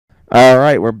All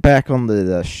right, we're back on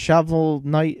the Shovel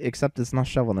Knight, except it's not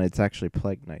Shovel Knight, it's actually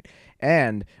Plague Knight.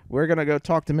 And we're going to go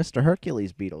talk to Mr.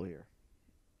 Hercules Beetle here.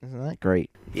 Isn't that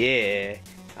great? Yeah.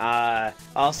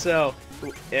 Also,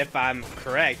 if I'm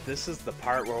correct, this is the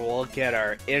part where we'll get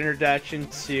our introduction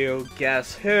to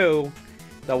guess who,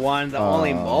 the one, the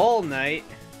only Mole Knight.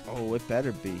 Oh, it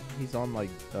better be. He's on like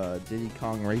Diddy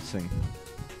Kong Racing.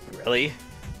 Really?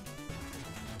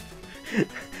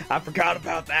 I forgot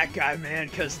about that guy, man.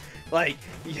 Cause like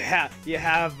you have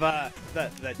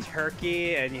the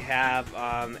turkey and you have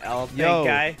elephant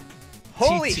guy.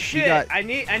 Holy shit! I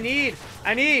need.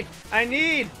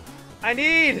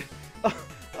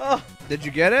 Oh. Did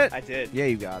you get it? I did. Yeah,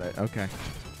 you got it. Okay.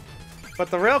 But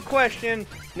the real question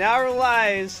now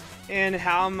lies in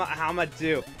how I'm gonna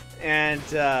do, and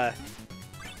I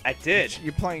did.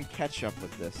 You're playing catch up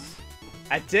with this.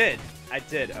 I did.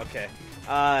 Okay.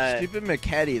 Stupid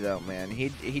McKetty though, man.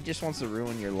 He just wants to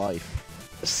ruin your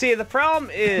life. See, the problem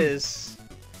is,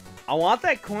 I want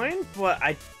that coin, but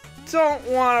I don't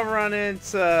want to run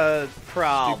into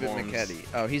problems. Stupid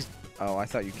McKetty. Oh, I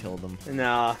thought you killed him.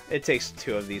 No, it takes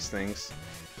 2 of these things.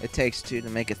 It takes 2 to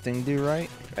make a thing do right.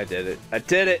 I did it.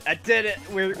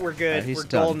 We're good. We're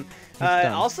golden.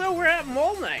 Also, we're at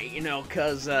Mole Knight, you know,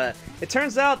 because it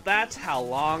turns out that's how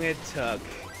long it took.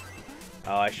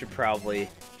 Oh, I should probably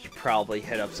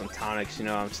hit up some tonics. You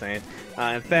know what I'm saying?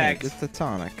 In fact, just the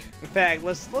tonic. In fact,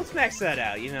 let's max that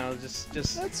out. You know, just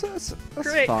that's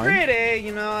create fine. A.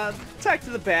 You know, talk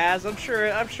to the Baz. I'm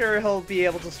sure he'll be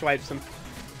able to swipe some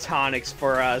tonics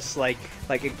for us, like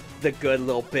the good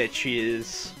little bitch he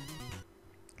is.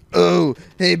 Oh,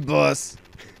 hey boss.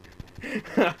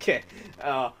 Okay.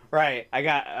 Oh, right.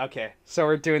 Okay. So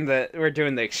we're doing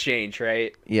the exchange,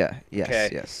 right? Yeah. Yes. Okay.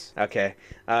 Yes. Okay.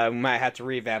 We might have to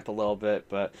revamp a little bit,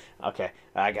 but okay.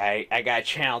 I got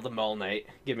channel the Mole Knight.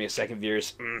 Give me a second,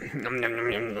 viewers.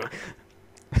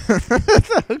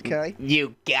 Okay.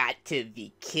 You got to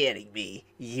be kidding me.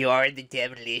 You're the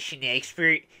demolition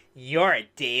expert? You're a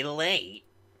day late.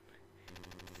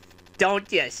 Don't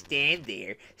just stand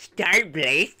there. Start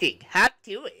blasting. Hop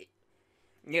to it.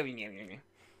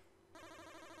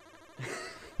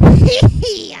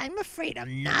 I'm afraid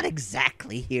I'm not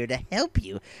exactly here to help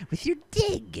you with your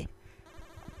dig.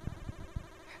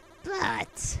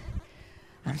 But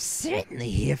I'm certainly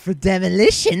here for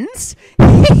demolitions.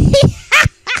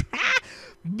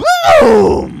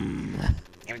 Boom!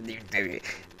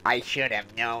 I should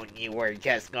have known you were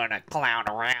just gonna clown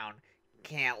around.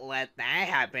 Can't let that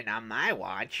happen on my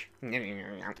watch.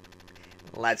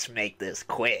 Let's make this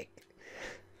quick.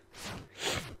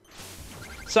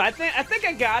 So I think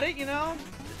I got it. You know,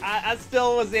 I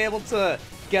still was able to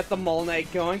get the Mole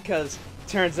Knight going because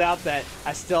turns out that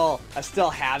I still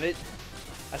have it.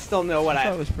 I still know what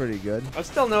That was pretty good. I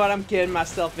still know what I'm getting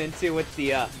myself into with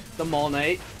the Mole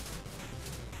Knight.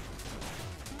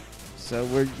 So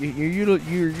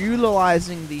you're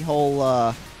utilizing the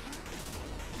whole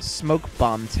smoke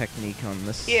bomb technique on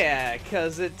this. Yeah,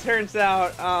 because it turns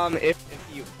out if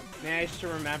you manage to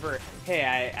remember, hey,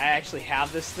 I actually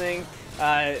have this thing,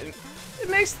 it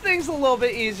makes things a little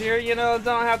bit easier. You know,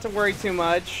 don't have to worry too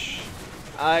much.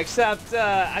 Except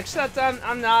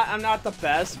I'm not the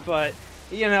best, but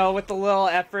you know, with a little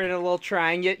effort and a little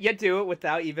trying, you do it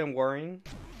without even worrying.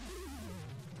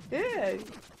 Yeah.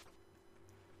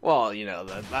 Well, you know,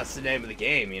 that's the name of the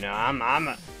game. You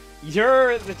know,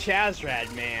 you're the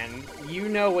Chazrad man. You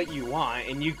know what you want,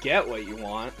 and you get what you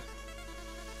want.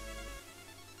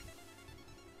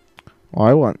 Well,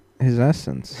 I want his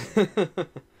essence.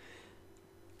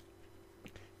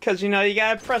 Cause you know you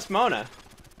gotta impress Mona.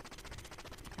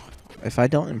 If I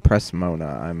don't impress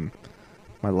Mona,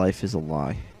 my life is a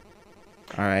lie.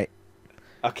 All right.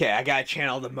 Okay, I gotta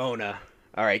channel the Mona.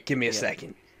 All right, give me a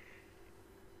second.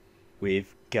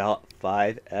 We've got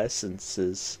 5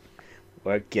 essences.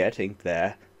 We're getting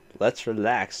there. Let's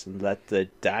relax and let the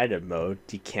dynamo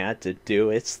decanter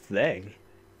do its thing.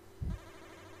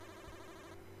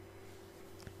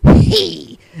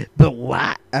 Hey, but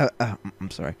what? I'm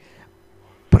sorry.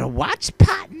 But a watch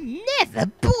pot never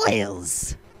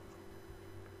boils.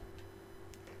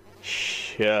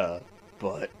 Sure,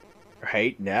 but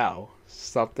right now,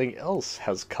 something else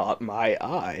has caught my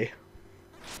eye.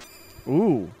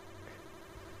 Ooh.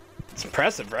 It's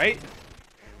impressive, right?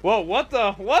 Whoa, what the?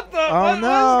 Oh, what no.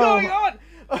 is going on?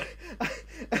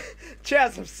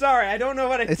 Chaz, I'm sorry, I don't know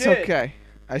what I did. It's okay.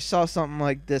 I saw something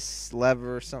like this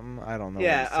lever or something. I don't know.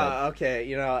 Yeah, what it said. okay,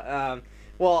 you know,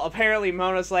 well, apparently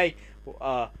Mona's like,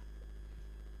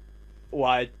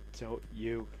 why don't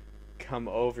you come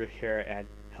over here and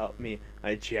help me?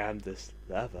 I jammed this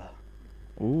lever.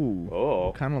 Ooh. Oh.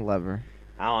 What kind of lever?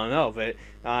 I don't know, but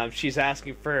she's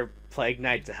asking for Plague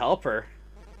Knight to help her.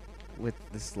 With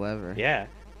this lever. Yeah,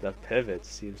 the pivot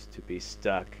seems to be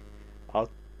stuck.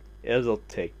 It'll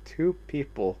take 2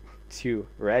 people to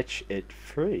wrench it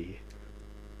free.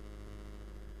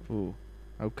 Ooh.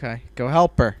 Okay. Go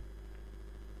help her.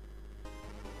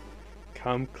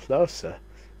 Come closer.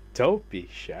 Don't be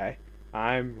shy.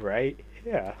 I'm right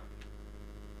here.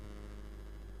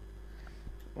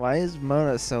 Why is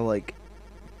Mona so, like,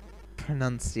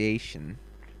 pronunciation?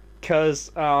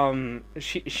 'Cause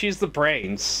she's the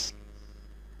brains.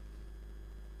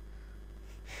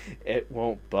 It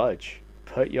won't budge.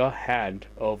 Put your hand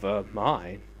over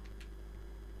mine.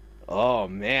 Oh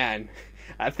man,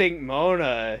 I think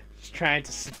Mona is trying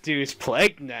to seduce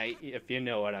Plague Knight, if you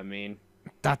know what I mean.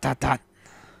 Dot dot dot.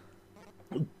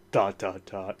 Dot dot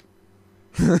dot.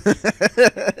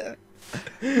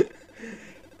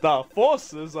 The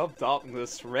forces of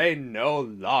darkness reign no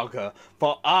longer,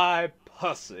 for I,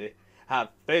 Pussy, have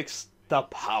fixed the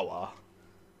power.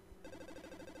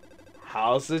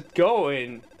 How's it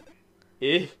going?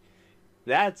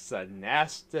 That's a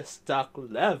nasty stuck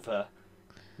lever.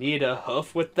 Need a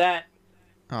hoof with that?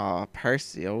 Aw,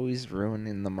 Percy always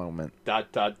ruining the moment.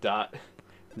 Dot dot dot.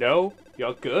 No,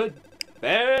 you're good.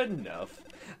 Fair enough.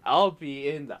 I'll be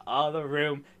in the other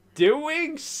room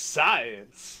doing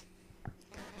science.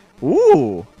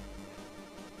 Ooh!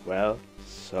 Well,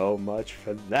 so much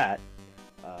for that.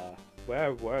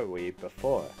 Where were we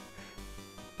before?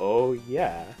 Oh,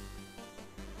 yeah.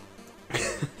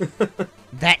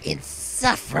 That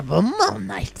insufferable Mole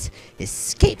Knight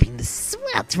escaping the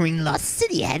sweltering Lost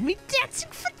City had me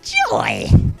dancing for joy.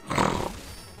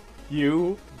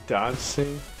 You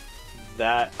dancing?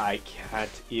 That I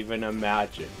can't even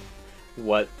imagine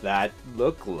what that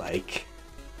looked like.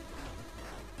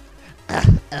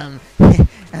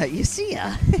 You see,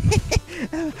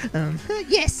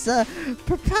 yes,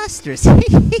 preposterous.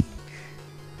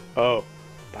 Oh,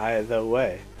 by the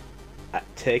way,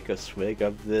 take a swig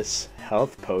of this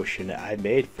health potion I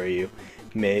made for you.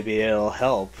 Maybe it'll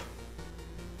help.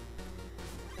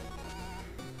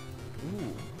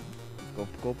 Ooh.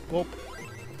 Gulp, gulp, gulp.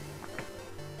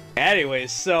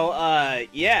 Anyways, so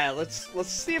yeah, let's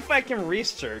see if I can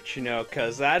research, you know,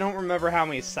 cause I don't remember how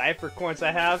many cipher coins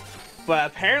I have, but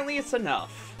apparently it's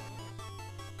enough.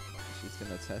 She's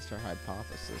gonna test her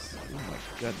hypothesis. Oh my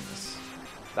goodness.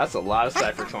 That's a lot of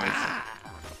cipher coins.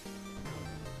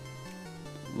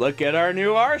 Look at our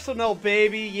new arsenal,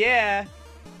 baby, yeah!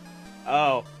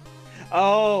 Oh,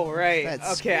 right.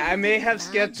 That's Okay, I may have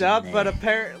skipped up, but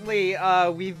apparently,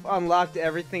 we've unlocked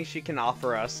everything she can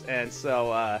offer us, and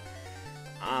so,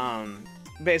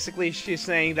 basically she's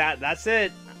saying that that's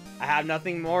it. I have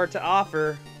nothing more to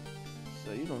offer.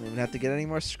 So you don't even have to get any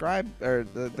more scribe or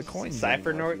the coins.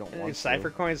 Cipher anymore if you don't want cipher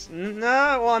to. coins?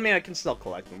 No, well, I mean, I can still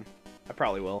collect them. I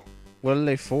probably will. What are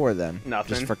they for then? Nothing.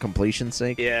 Just for completion's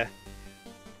sake? Yeah.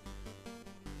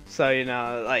 So, you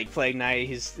know, like Plague Knight,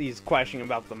 he's questioning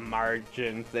about the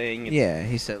margin thing. Yeah,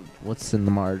 he said, what's in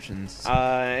the margins?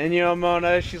 And you know,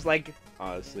 Mona, she's like,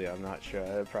 honestly, I'm not sure.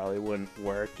 It probably wouldn't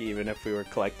work even if we were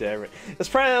collecting everything. It's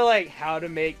probably like how to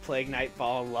make Plague Knight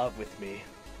fall in love with me.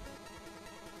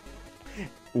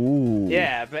 Ooh.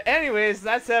 Yeah, but anyways,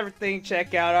 that's everything.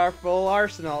 Check out our full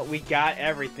arsenal. We got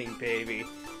everything, baby.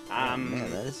 Man,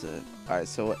 that is it. Alright,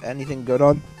 so anything good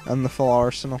on the full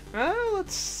arsenal?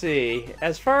 Let's see.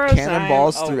 As far as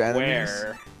Cannonballs I'm through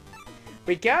aware,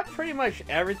 we got pretty much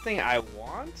everything I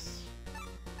want.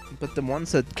 But the one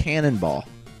said cannonball.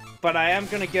 But I am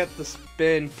gonna get the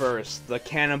spin burst, the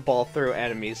cannonball through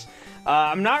enemies.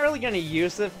 I'm not really gonna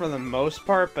use it for the most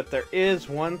part, but there is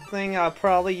one thing I'll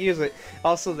probably use it.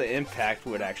 Also, the impact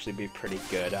would actually be pretty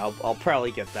good. I'll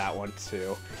probably get that one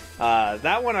too.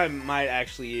 That one I might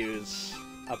actually use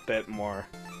a bit more.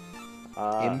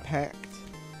 Impact?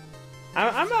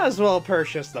 I might as well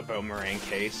purchase the boomerang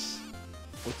case.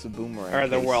 What's a boomerang? Or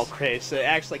the case? world case. It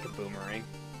acts like a boomerang.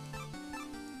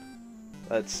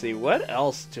 Let's see, what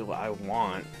else do I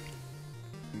want?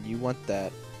 You want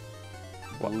that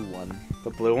blue one. The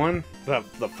blue one? The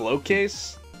flow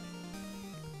case?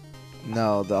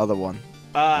 No, the other one.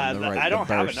 On the right, I the don't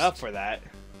have burst. enough for that.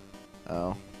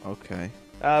 Oh, okay.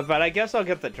 But I guess I'll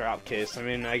get the drop case. I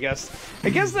mean, I guess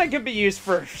that could be used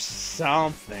for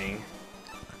something.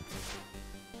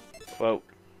 Whoa,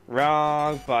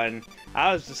 wrong button.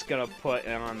 I was just gonna put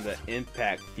on the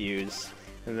impact fuse,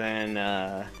 and then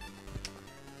I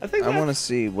think I want to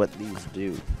see what these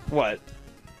do. what,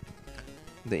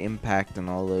 The impact and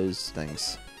all those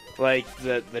things. like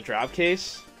the drop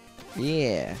case.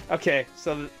 Yeah. Okay,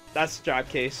 so that's the drop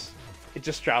case. It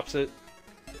just drops it.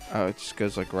 Oh, it just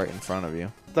goes like right in front of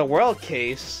you. The world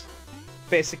case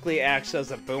basically acts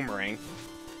as a boomerang.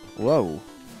 Whoa.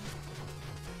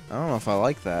 I don't know if I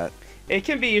like that. It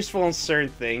can be useful in certain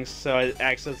things, so it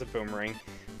acts as a boomerang.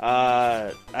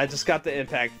 I just got the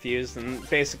impact fuse, and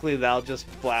basically that'll just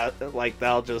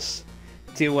that'll just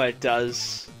do what it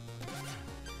does.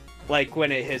 Like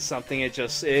when it hits something, it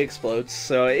explodes.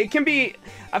 So it can be.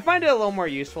 I find it a little more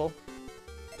useful.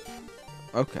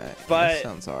 Okay, but that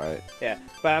sounds alright. Yeah,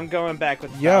 but I'm going back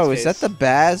with. Yo, is that the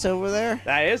Baz over there?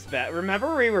 That is Baz.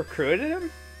 Remember we recruited him?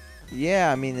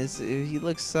 Yeah, I mean, he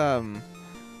looks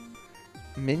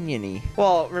minion-y.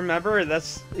 Well, remember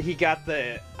he got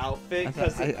the outfit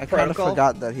because I kind of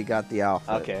forgot that he got the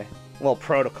outfit. Okay, well,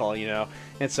 protocol, you know,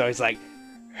 and so he's like,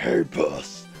 "Hey,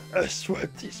 boss, I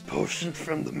swept these potions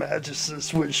from the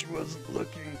Magus when she wasn't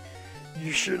looking.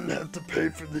 You shouldn't have to pay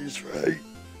for these, right?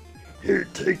 Here,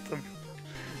 take them."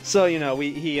 So, you know,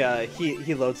 he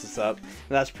loads us up, and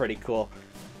that's pretty cool.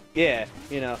 Yeah,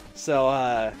 you know,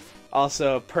 so,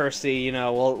 also Percy, you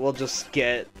know, we'll just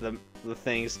get the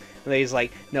things, and then he's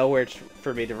like, no words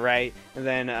for me to write, and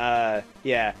then,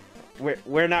 yeah,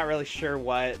 we're not really sure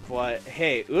what, but,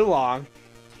 hey, Oolong,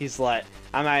 he's like,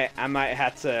 I might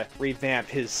have to revamp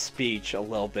his speech a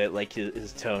little bit, like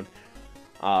his tone,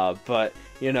 but,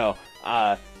 you know,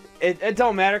 It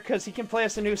don't matter because he can play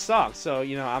us a new song. So,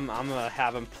 you know, I'm gonna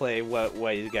have him play what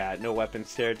he's got. No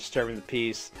weapons there, disturbing the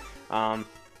peace. Oh.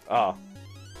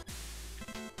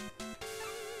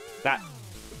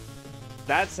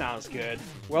 That sounds good.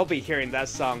 We'll be hearing that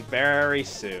song very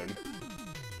soon.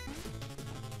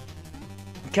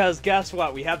 Because guess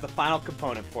what? We have the final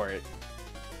component for it.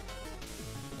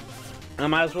 I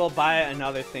might as well buy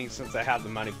another thing since I have the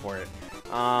money for it.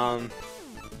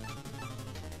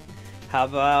 How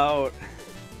about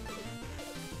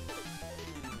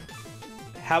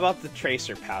the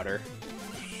tracer powder?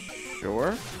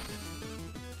 Sure.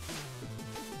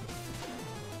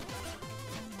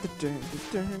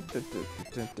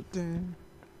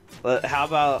 How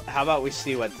about we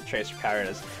see what the tracer powder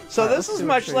is? So this is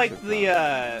much like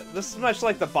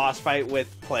the boss fight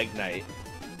with Plague Knight.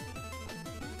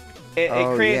 It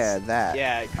creates, yeah, that.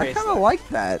 Yeah, it creates. I kind of like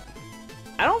that.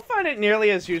 I don't find it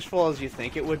nearly as useful as you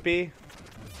think it would be.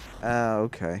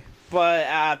 Okay. But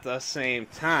at the same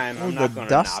time, I'm not going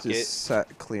to knock it. The dust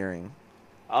is clearing.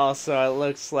 Also, it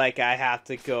looks like I have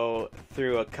to go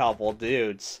through a couple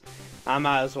dudes. I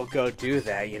might as well go do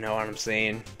that, you know what I'm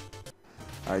saying?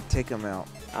 Alright, take them out.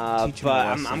 But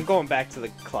I'm going back to the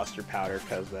cluster powder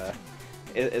because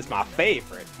it's my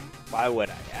favorite. Why would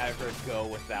I ever go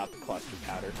without the cluster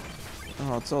powder?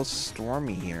 Oh, it's all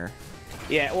stormy here.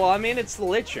 Yeah, well, I mean, it's the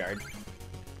Lich Yard.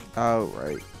 Oh,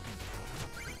 right.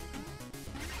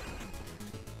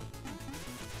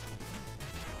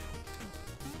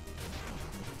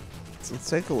 Let's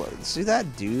take a look. See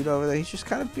that dude over there? He's just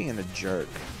kind of being a jerk.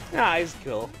 Nah, he's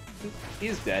cool.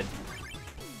 He's dead.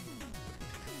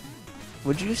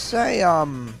 Would you say,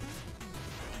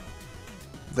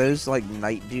 those, like,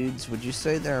 night dudes, would you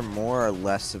say they're more or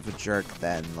less of a jerk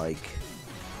than, like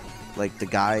the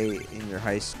guy in your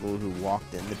high school who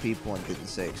walked into people and didn't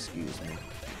say excuse me?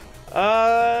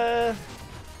 Well,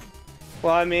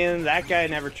 I mean, that guy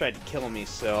never tried to kill me,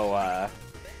 so,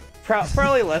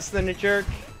 probably less than a jerk.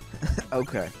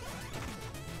 Okay.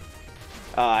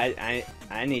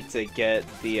 I need to get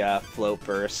the, float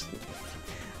burst.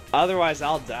 Otherwise,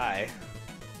 I'll die.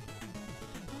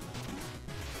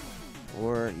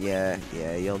 Or, yeah,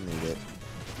 you'll need it.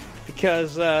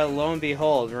 Because, lo and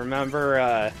behold,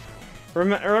 remember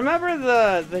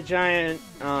the giant,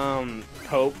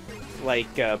 Pope,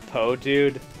 like, Poe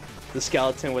dude? The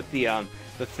skeleton with the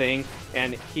thing?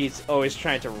 And he's always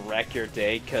trying to wreck your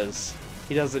day because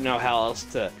he doesn't know how else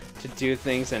to do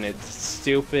things, and it's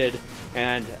stupid.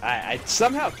 And I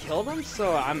somehow killed him,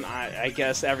 so I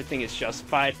guess everything is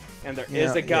justified, and there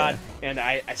is a god, and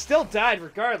I still died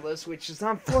regardless, which is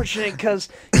unfortunate because,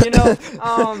 you know,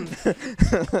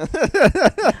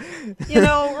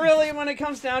 really when it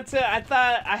comes down to it, I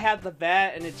thought I had the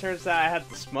bat, and it turns out I had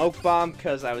the smoke bomb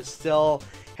because I was still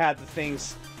had the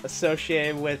things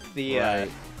associated with the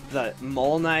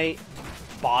Mole Knight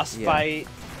boss fight.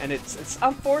 And it's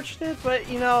unfortunate, but,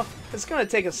 you know, it's going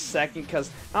to take a second because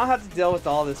I don't have to deal with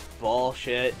all this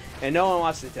bullshit, and no one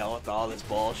wants to deal with all this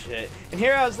bullshit. And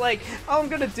here I was like, all I'm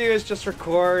going to do is just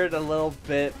record a little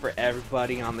bit for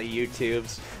everybody on the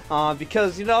YouTubes,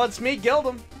 because, you know, it's me,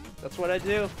 Gildem. That's what I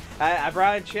do. I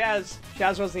brought in Chaz.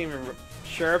 Chaz wasn't even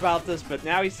sure about this, but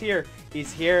now he's here.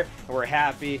 He's here, and we're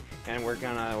happy, and we're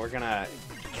gonna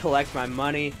collect my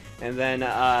money, and then,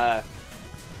 oh,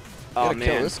 man.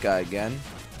 Kill this guy again.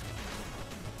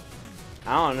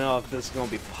 I don't know if this is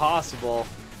gonna be possible,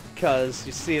 because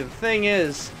you see, the thing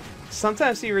is,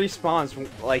 sometimes he respawns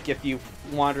like if you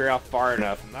wander out far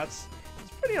enough, and it's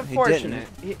pretty unfortunate.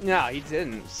 No, he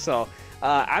didn't. So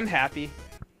I'm happy.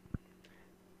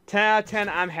 10 out of 10.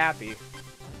 I'm happy.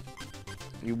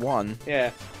 You won.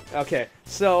 Yeah. Okay.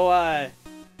 So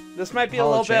this might be a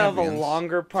little bit of a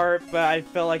longer part, but I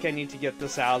feel like I need to get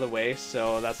this out of the way,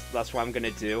 so that's what I'm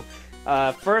gonna do.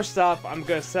 First off, I'm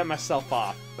gonna set myself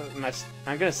off.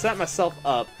 I'm gonna set myself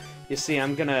up. You see,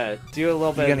 I'm gonna do a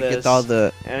little bit of this, get all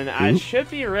the and I should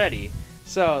be ready.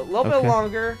 So a little bit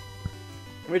longer.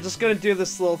 We're just gonna do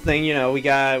this little thing. You know, we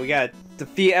got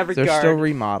defeat every guard. They're still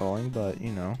remodeling, but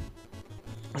you know.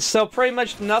 So pretty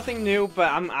much nothing new, but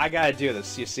I gotta do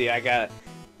this. You see, I got.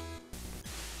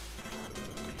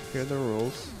 Here are the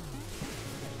rules.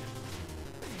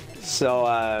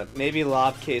 So maybe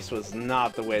lob case was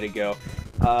not the way to go,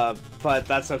 but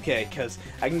that's okay because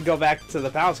I can go back to the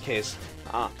bounce case.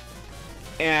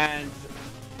 And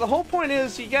the whole point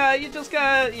is you gotta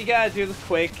do this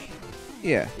quick.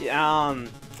 Yeah.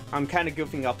 I'm kind of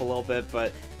goofing up a little bit,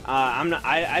 but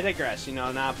I digress. You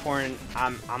know, not important.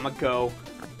 I'm a go.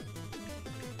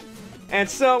 And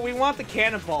so we want the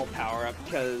cannonball power up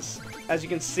because, as you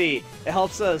can see, it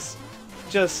helps us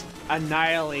just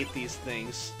annihilate these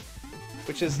things,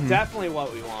 which is definitely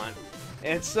what we want.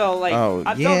 And so, like,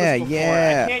 I've done this before.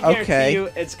 I can't guarantee you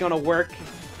it's gonna work,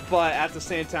 but at the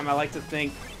same time, I like to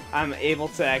think I'm able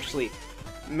to actually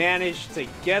manage to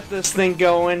get this thing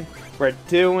going. We're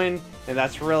doing, and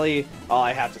that's really all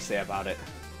I have to say about it.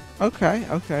 Okay.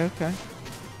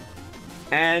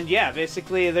 And yeah,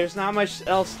 basically, there's not much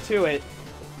else to it,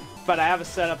 but I have a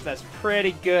setup that's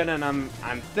pretty good, and I'm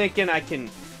thinking I can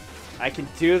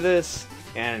do this,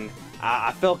 and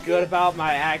I feel good about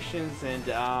my actions, and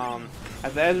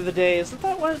at the end of the day, isn't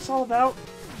that what it's all about?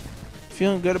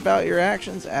 Feeling good about your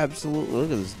actions? Absolutely.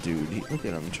 Look at this dude. Look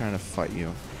at him trying to fight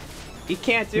you. He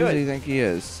can't do Who it. do you think he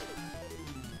is?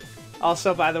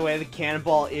 Also, by the way, the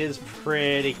cannonball is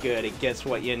pretty good. It gets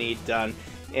what you need done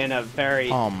in a very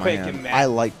quick and I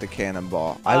like the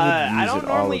cannonball. I would use it all the time. I don't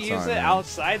normally use it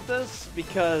outside this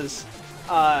because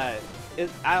I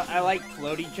like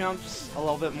floaty jumps a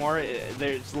little bit more.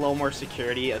 There's a little more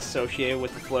security associated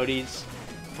with the floaties,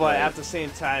 but at the same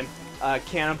time,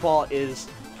 cannonball is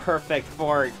perfect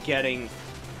for getting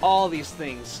all these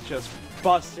things just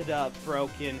busted up,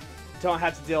 broken. Don't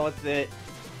have to deal with it,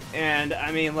 and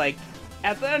I mean, like,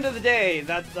 at the end of the day,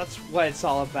 that's what it's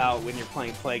all about when you're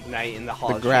playing Plague Knight in the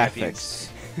Hall of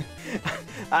Champions.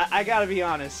 I gotta be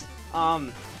honest.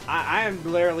 I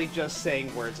am literally just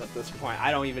saying words at this point.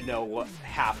 I don't even know what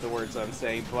half the words I'm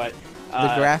saying, but the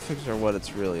graphics are what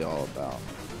it's really all about.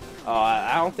 Oh,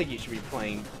 I don't think you should be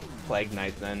playing Plague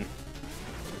Knight then,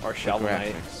 or Shovel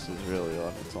Knight. Graphics is really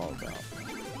what it's all about.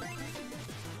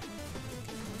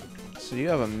 So you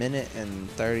have a minute and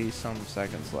 30-some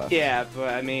seconds left. Yeah,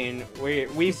 but I mean, we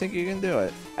You think you can do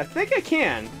it? I think I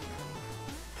can.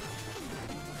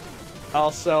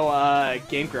 Also,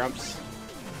 Game Grumps.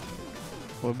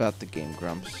 What about the Game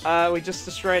Grumps? We just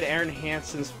destroyed Aaron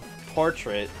Hansen's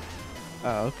portrait.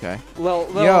 Oh, okay.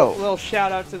 Little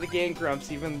shout out to the Game Grumps,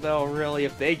 even though really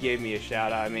if they gave me a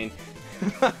shout out, I mean,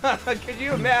 could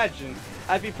you imagine?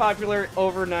 I'd be popular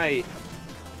overnight.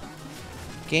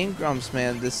 Game Grumps,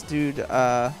 man. This dude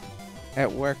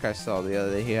at work I saw the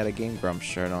other day, he had a Game Grumps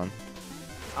shirt on.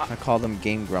 I called him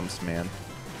Game Grumps, man.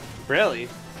 Really?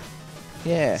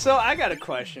 Yeah. So I got a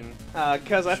question,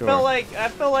 cause I feel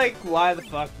like why the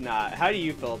fuck not? How do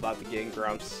you feel about the Game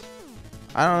Grumps?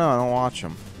 I don't know. I don't watch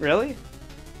them. Really?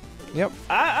 Yep.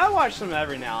 I watch them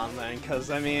every now and then, cause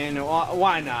I mean,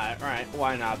 why not? Right?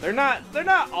 Why not? They're not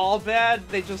all bad.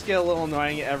 They just get a little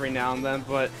annoying every now and then,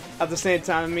 but at the same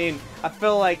time, I mean, I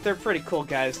feel like they're pretty cool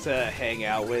guys to hang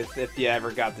out with if you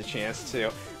ever got the chance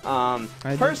to.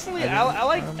 Personally, I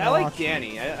like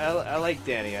Danny. I like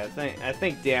Danny. I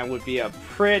think Dan would be a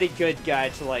pretty good guy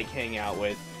to like hang out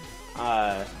with.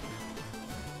 I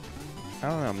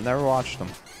don't know. I've never watched them.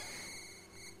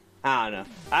 I don't know.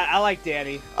 I like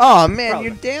Danny. Oh man, Probably.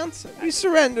 you're dancing. You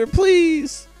surrender,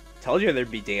 please. Told you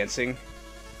there'd be dancing.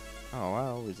 Oh, I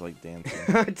always like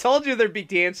dancing. I told you there'd be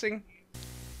dancing.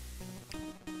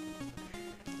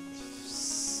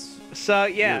 So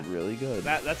yeah, You're really good.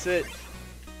 that's it.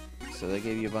 So they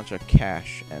gave you a bunch of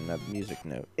cash and a music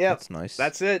note. Yep. That's nice.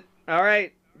 That's it. All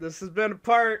right. This has been a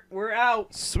part. We're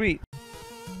out. Sweet.